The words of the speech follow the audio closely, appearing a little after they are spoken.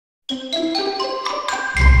One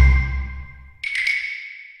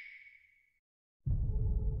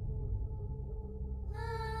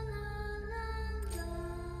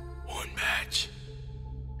badge.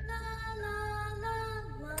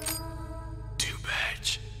 Two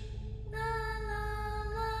badge.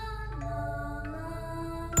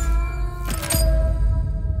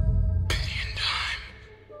 Billion time.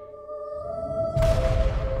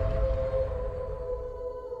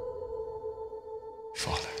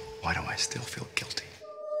 Father, why do I still feel guilty?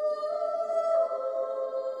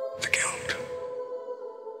 The guilt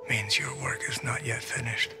means your work is not yet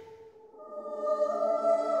finished.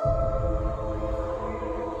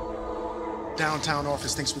 Downtown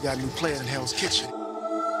office thinks we got a new player in Hell's Kitchen.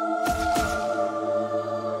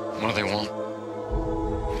 What do they want?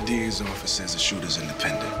 The DA's office says the shooter's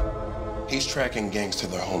independent. He's tracking gangs to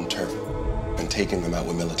their home turf and taking them out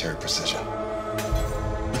with military precision.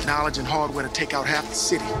 With knowledge and hardware to take out half the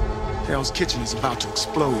city, Hell's Kitchen is about to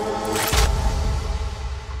explode.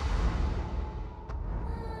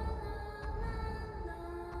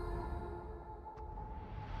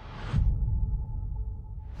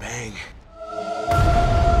 Bang.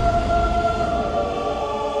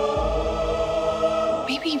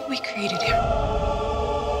 Maybe we created him.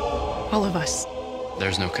 All of us.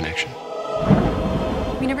 There's no connection.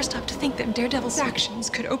 We never stopped to think that Daredevil's actions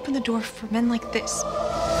could open the door for men like this.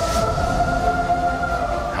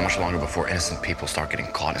 How much longer before innocent people start getting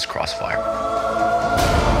caught in his crossfire?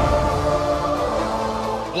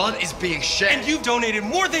 Blood is being shed. And you've donated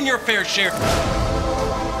more than your fair share.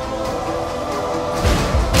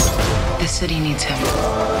 The city needs him.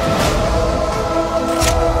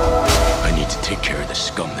 I need to take care of the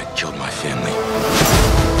scum that killed my family.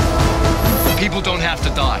 People don't have to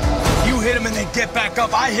die. You hit them and they get back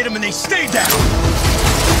up. I hit them and they stay down.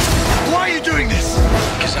 Why are you doing this?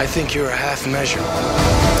 Because I think you're a half measure.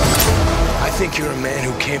 I think you're a man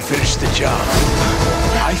who can't finish the job.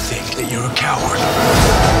 I think that you're a coward.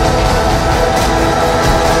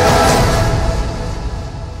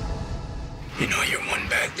 You know, you're one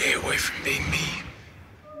bad day away from being me.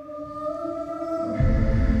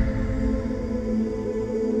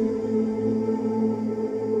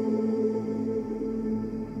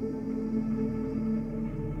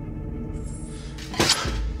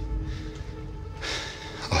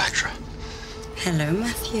 Electra. Hello,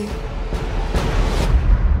 Matthew.